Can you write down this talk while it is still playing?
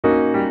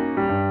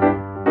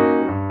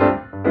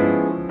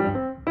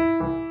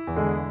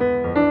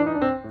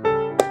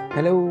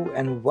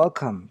and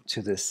welcome to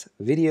this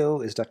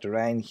video. It's Dr.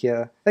 Ryan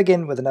here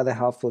again with another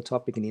helpful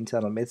topic in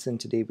internal medicine.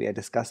 Today we are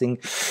discussing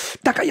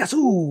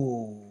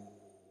Takayasu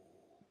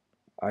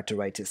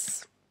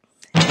Arteritis.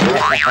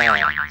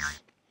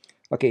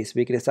 Okay, so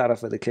we're going to start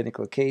off with a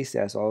clinical case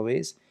as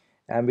always,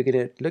 and we're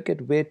going to look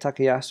at where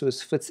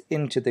Takayasu fits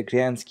into the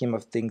grand scheme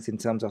of things in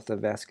terms of the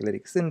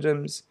vasculitic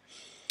syndromes.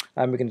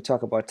 And we're going to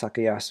talk about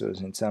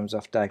Takayasu in terms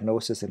of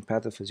diagnosis and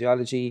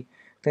pathophysiology,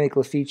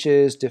 clinical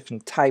features,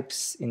 different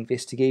types,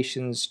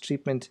 investigations,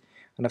 treatment,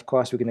 and of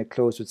course we're going to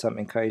close with some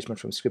encouragement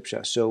from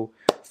scripture. So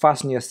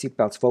fasten your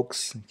seatbelts,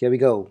 folks. Here we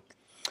go.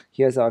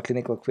 Here's our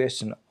clinical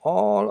question.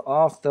 All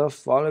of the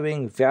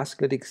following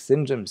vasculitic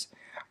syndromes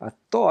are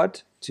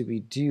thought to be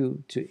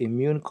due to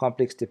immune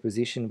complex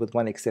deposition with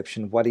one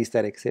exception. What is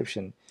that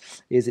exception?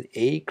 Is it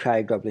A,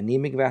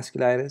 cryoglobulonemic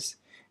vasculitis,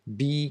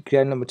 B,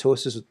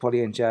 granulomatosis with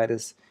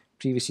polyangiitis,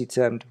 previously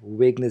termed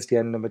Wiener's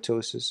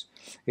granulomatosis?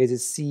 Is it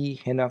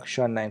C,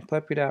 Henoch-Schönlein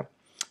purpura,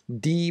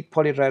 D,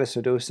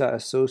 polyarteritis nodosa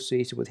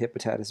associated with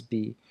hepatitis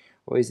B,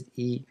 or is it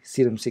E,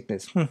 serum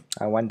sickness?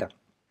 I wonder.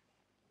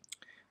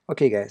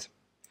 Okay, guys.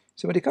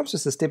 So when it comes to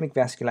systemic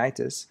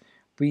vasculitis,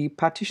 we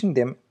partition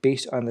them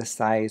based on the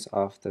size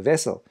of the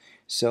vessel.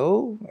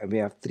 So we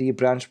have three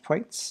branch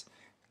points: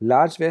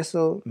 large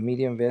vessel,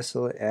 medium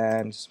vessel,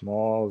 and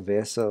small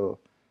vessel.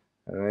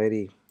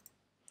 Alrighty.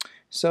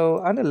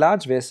 So under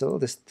large vessel,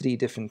 there's three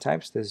different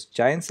types. There's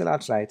giant cell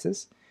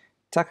arteritis,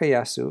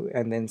 Takayasu,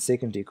 and then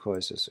secondary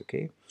causes.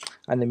 Okay.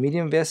 Under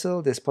medium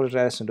vessel, there's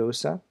polyarteritis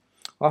nodosa,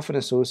 often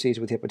associated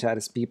with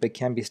hepatitis B, but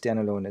can be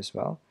standalone as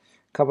well.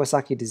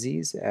 Kawasaki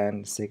disease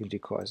and secondary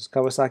causes.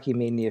 Kawasaki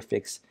mainly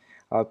affects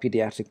our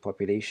pediatric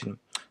population.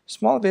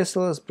 Small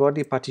vessel is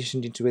broadly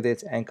partitioned into whether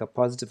it's anchor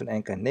positive and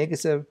anchor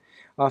negative.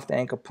 Of the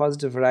anchor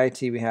positive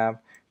variety, we have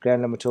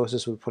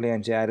granulomatosis with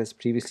polyangiitis,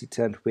 previously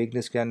termed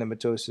Wiener's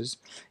granulomatosis,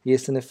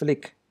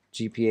 eosinophilic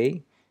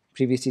GPA,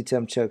 previously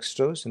termed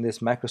Churg-Strauss, and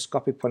there's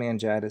microscopic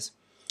polyangiitis,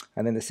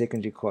 and then the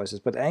secondary causes.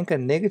 But anchor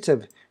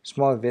negative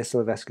small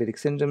vessel vasculitic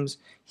syndromes,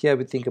 here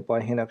we think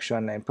about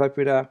Henoch-Schönlein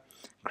purpura,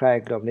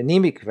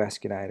 cryoglobulonemic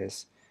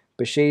vasculitis,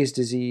 Behçet's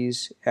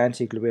disease,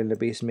 antiglobular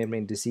base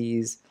membrane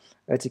disease,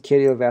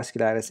 urticarial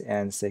vasculitis,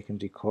 and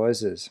secondary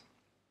causes.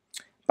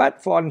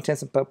 But for all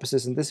intents and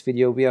purposes in this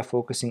video, we are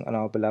focusing on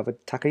our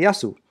beloved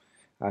Takayasu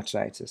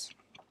arteritis.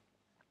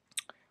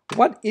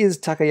 What is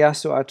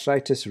Takayasu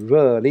arteritis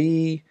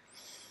really?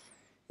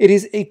 It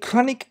is a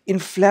chronic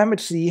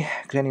inflammatory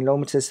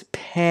granulomatous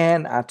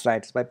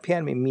panarteritis. By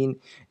pan, we mean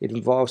it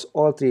involves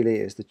all three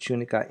layers: the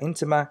tunica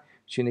intima,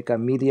 tunica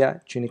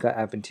media, tunica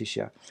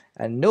adventitia.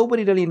 And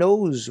nobody really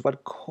knows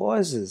what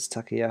causes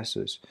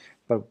Takayasu,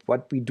 but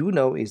what we do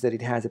know is that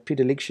it has a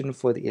predilection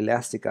for the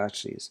elastic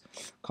arteries,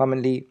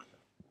 commonly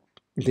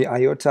the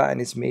aorta and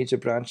its major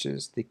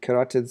branches, the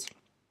carotids,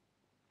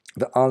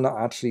 the ulnar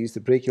arteries, the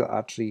brachial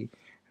artery,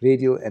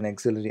 radial and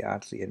axillary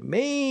artery, and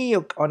may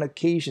on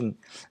occasion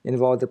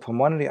involve the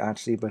pulmonary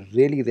artery, but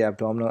really the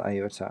abdominal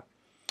aorta.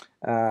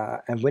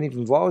 And when it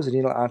involves the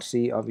renal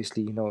artery,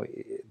 obviously, the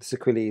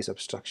sequelae is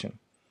obstruction.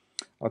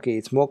 Okay,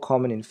 it's more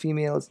common in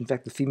females. In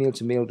fact, the female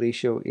to male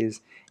ratio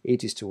is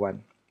 8:1,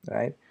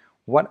 right?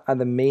 What are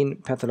the main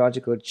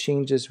pathological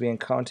changes we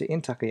encounter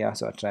in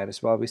Takayasu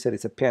arteritis? Well, we said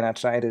it's a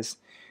panarteritis.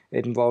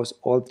 It involves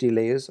all three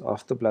layers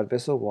of the blood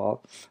vessel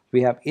wall.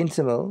 We have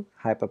intimal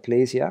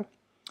hyperplasia,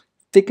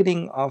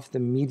 thickening of the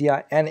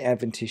media and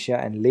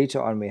adventitia, and later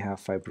on we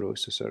have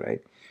fibrosis, all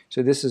right?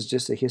 So this is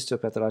just a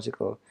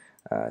histopathological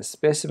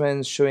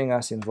specimen showing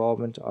us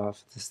involvement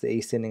of the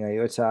ascending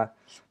aorta.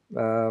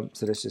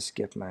 So let's just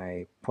get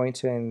my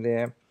pointer in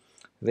there.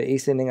 The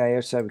ascending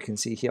aorta, we can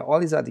see here, all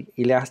these are the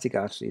elastic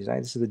arteries, right?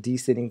 This is the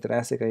descending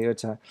thoracic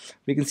aorta.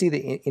 We can see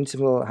the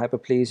intimal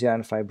hyperplasia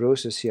and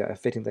fibrosis here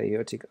affecting the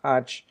aortic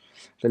arch,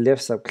 the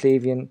left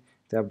subclavian,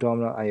 the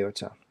abdominal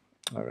aorta,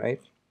 all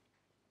right?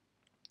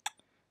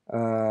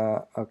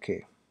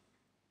 Okay.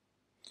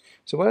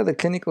 So what are the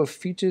clinical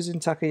features in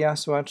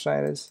Takayasu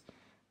arteritis?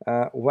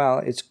 Well,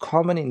 it's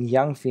common in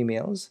young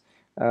females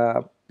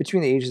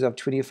between the ages of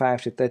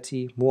 25 to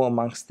 30, more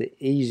amongst the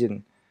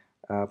Asian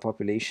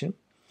population.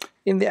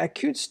 In the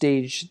acute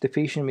stage, the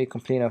patient may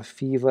complain of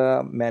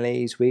fever,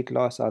 malaise, weight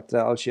loss,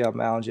 arthralgia,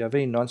 myalgia,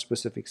 very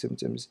non-specific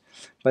symptoms.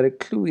 But a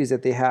clue is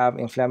that they have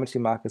inflammatory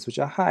markers which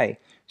are high.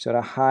 So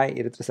a high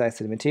erythrocyte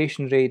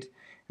sedimentation rate,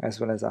 as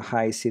well as a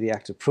high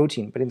C-reactive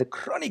protein. But in the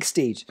chronic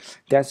stage,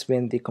 that's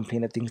when they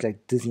complain of things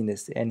like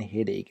dizziness and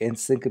headache and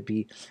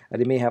syncope.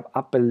 They may have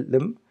upper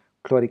limb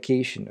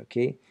claudication,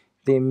 okay?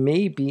 There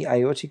may be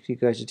aortic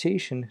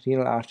regurgitation,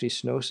 renal artery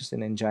stenosis,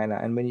 and angina.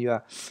 And when you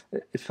are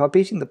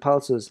palpating the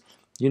pulses,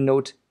 you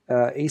note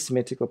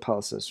asymmetrical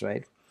pulses,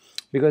 right?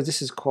 Because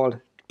this is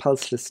called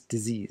pulseless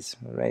disease,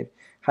 right?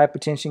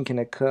 Hypertension can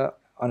occur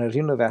on a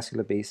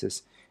renovascular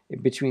basis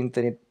between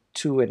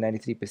 32 and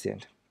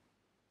 93%.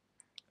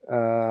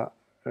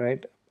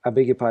 Right? I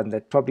beg your pardon,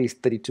 that probably is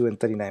 32 and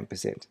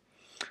 39%.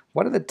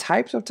 What are the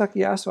types of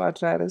Takayasu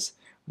arteritis?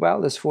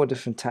 Well, there's 4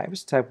 different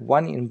types. Type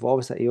 1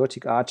 involves the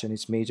aortic arch and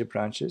its major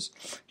branches.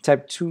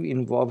 Type 2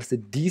 involves the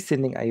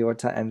descending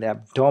aorta and the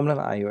abdominal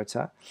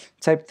aorta.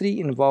 Type 3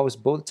 involves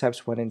both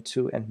types 1 and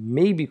 2 and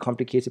may be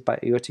complicated by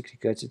aortic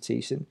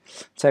regurgitation.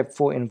 Type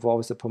 4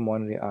 involves the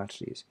pulmonary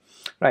arteries.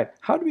 Right,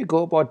 how do we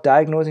go about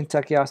diagnosing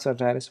Takayasu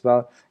arteritis?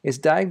 Well, it's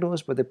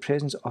diagnosed by the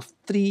presence of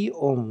 3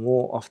 or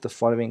more of the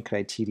following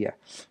criteria.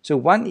 So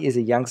 1 is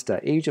a youngster,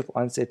 age of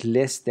onset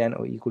less than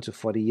or equal to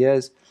 40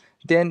 years.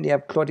 Then they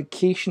have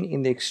claudication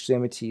in the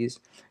extremities,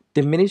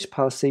 diminished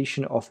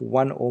pulsation of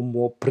 1 or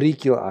more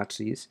brachial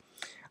arteries,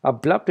 a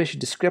blood pressure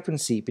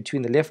discrepancy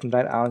between the left and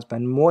right arms by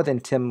more than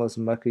 10 mils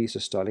mercury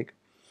systolic,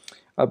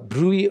 a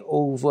bruit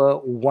over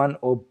 1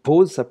 or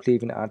both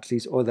subclavian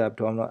arteries or the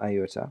abdominal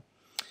aorta.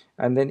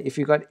 And then if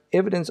you got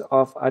evidence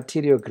of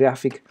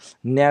arteriographic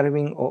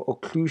narrowing or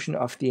occlusion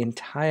of the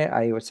entire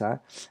aorta,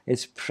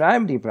 its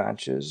primary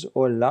branches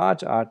or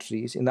large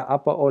arteries in the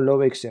upper or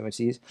lower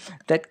extremities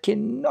that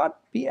cannot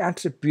be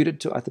attributed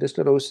to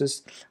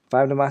atherosclerosis,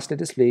 fibromuscular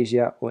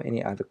dysplasia, or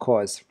any other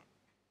cause.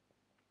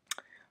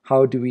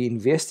 How do we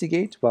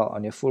investigate? Well,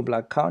 on your full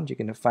blood count, you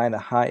can find a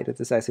high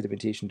erythrocyte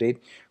sedimentation rate,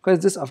 because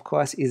this, of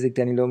course, is a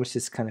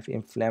granulomatous kind of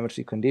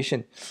inflammatory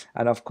condition.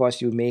 And of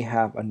course, you may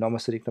have a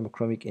normocytic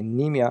pneumochronic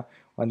anemia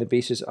on the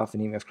basis of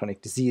anemia of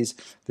chronic disease.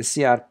 The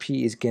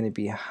CRP is going to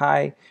be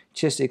high.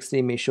 Chest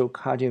X-ray may show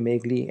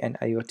cardiomegaly and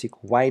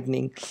aortic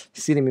widening.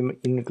 Serum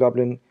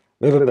immunoglobulin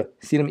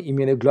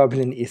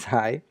is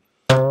high.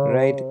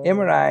 Right,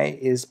 MRI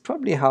is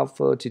probably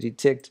helpful to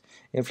detect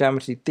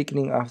inflammatory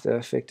thickening of the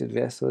affected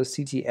vessels.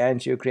 CT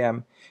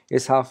angiogram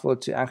is helpful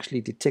to actually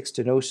detect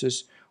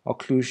stenosis,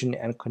 occlusion,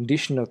 and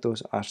condition of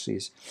those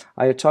arteries.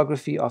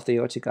 Aortography of the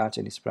aortic arch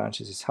and its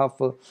branches is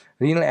helpful.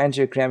 Renal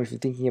angiogram, if you're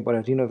thinking about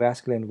a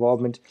renovascular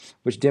involvement,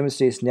 which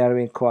demonstrates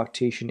narrowing,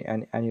 coarctation,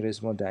 and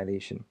aneurysmal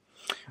dilation.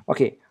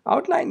 Okay,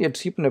 outline your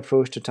treatment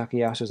approach to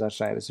Takayasu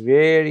arteritis.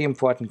 Very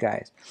important,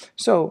 guys.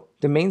 So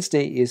the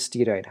mainstay is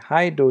steroid,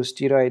 high-dose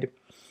steroid,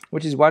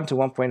 which is 1 to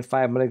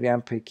 1.5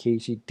 milligram per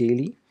kg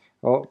daily,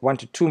 or 1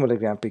 to 2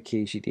 milligram per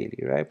kg daily,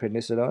 right?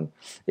 Prednisolone.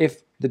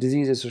 If the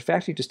disease is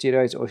refractory to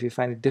steroids, or if you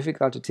find it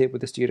difficult to taper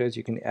the steroids,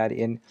 you can add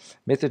in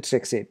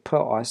methotrexate per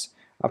os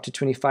up to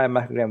 25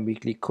 microgram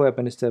weekly,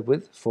 co-administered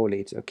with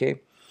folate. Okay.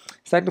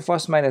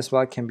 Cyclophosphamide as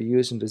well can be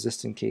used in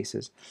resistant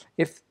cases.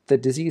 If the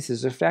disease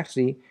is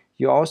refractory,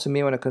 you also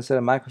may want to consider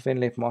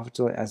mycophenolate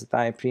mofetil as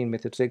thiopurine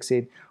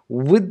methotrexate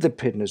with the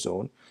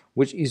prednisone,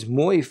 which is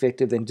more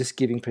effective than just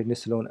giving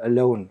prednisolone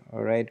alone.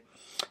 All right.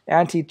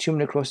 Anti-tumor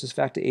necrosis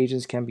factor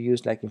agents can be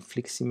used like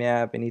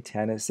infliximab and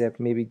etanercept,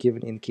 may be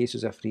given in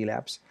cases of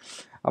relapse.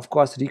 Of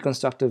course,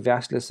 reconstructive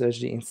vascular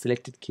surgery in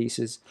selected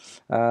cases,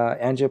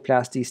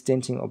 angioplasty,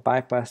 stenting, or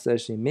bypass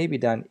surgery may be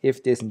done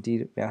if there's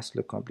indeed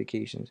vascular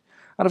complications.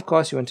 And of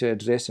course, you want to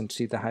address and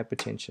treat the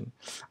hypertension.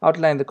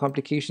 Outline the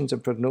complications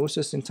and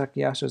prognosis in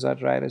Takayasu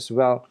arteritis.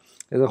 Well,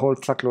 there's a whole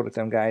truckload of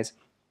them, guys.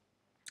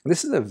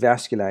 This is a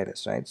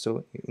vasculitis, right?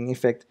 So in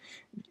effect,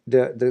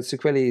 the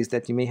sequelae is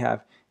that you may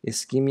have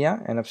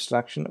ischemia and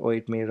obstruction, or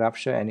it may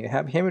rupture and you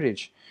have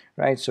hemorrhage,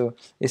 right? So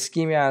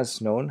ischemia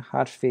is known,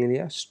 heart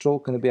failure,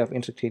 stroke in the way of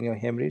intracranial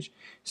hemorrhage,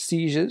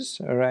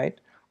 seizures, all right,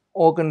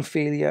 organ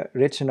failure,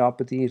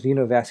 retinopathy,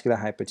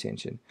 renovascular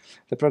hypertension.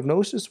 The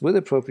prognosis with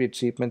appropriate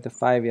treatment, the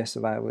 5-year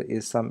survival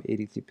is some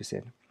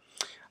 83%.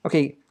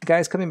 Okay,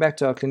 guys, coming back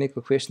to our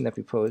clinical question that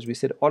we posed, we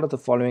said all of the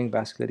following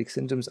vasculitic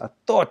syndromes are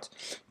thought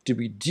to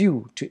be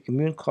due to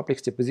immune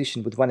complex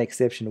deposition with one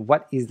exception.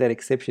 What is that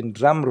exception?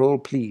 Drum roll,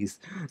 please.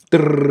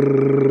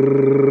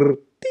 Ding.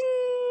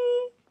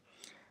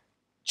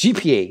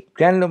 GPA,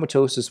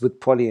 granulomatosis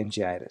with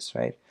polyangiitis,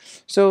 right?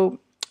 So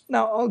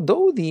now,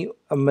 although the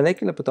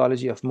molecular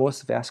pathology of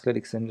most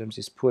vasculitic syndromes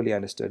is poorly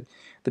understood,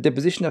 the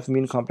deposition of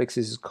immune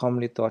complexes is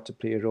commonly thought to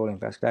play a role in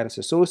vasculitis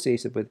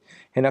associated with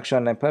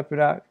Henoch-Schönlein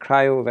purpura,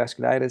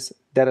 cryovasculitis,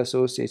 that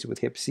associated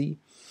with Hep C,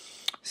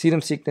 serum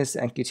sickness,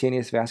 and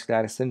cutaneous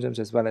vasculitis syndromes,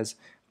 as well as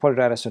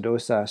polyarteritis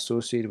nodosa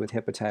associated with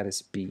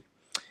hepatitis B.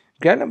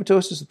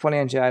 Granulomatosis with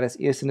polyangiitis,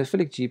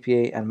 eosinophilic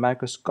GPA, and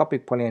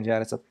microscopic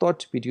polyangiitis are thought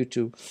to be due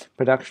to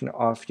production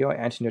of your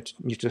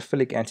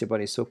anti-neutrophilic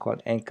antibodies,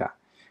 so-called ANCA.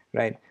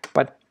 Right,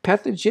 but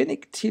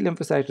pathogenic T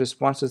lymphocyte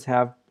responses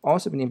have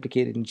also been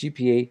implicated in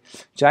GPA,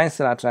 giant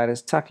cell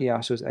arteritis,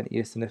 Takayasu, and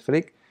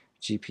eosinophilic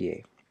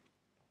GPA.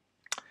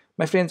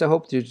 My friends, I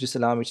hope you just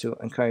allow me to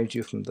encourage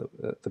you from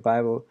the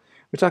Bible.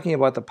 We're talking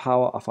about the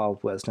power of our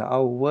words. Now,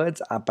 our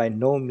words are by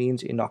no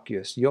means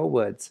innocuous. Your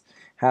words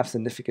have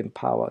significant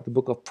power. The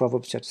book of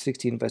Proverbs, chapter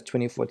 16, verse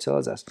 24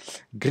 tells us,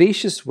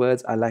 gracious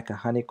words are like a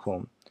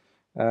honeycomb,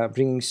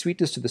 bringing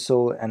sweetness to the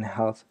soul and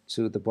health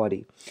to the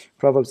body.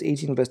 Proverbs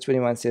 18 verse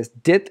 21 says,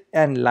 death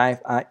and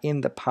life are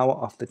in the power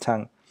of the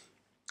tongue,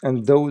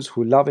 and those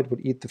who love it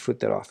would eat the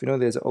fruit thereof. You know,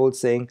 there's an old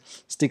saying,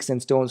 sticks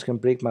and stones can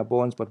break my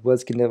bones, but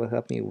words can never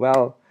hurt me.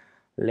 Well,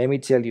 let me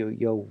tell you,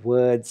 your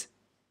words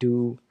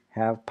do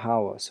have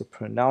power. So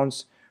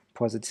pronounce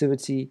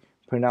positivity,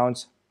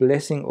 pronounce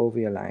blessing over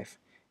your life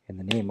in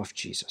the name of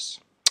Jesus.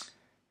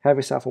 Have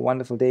yourself a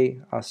wonderful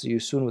day. I'll see you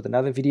soon with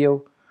another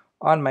video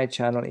on my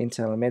channel,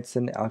 Internal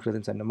Medicine,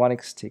 Algorithms and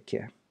Mnemonics. Take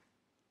care.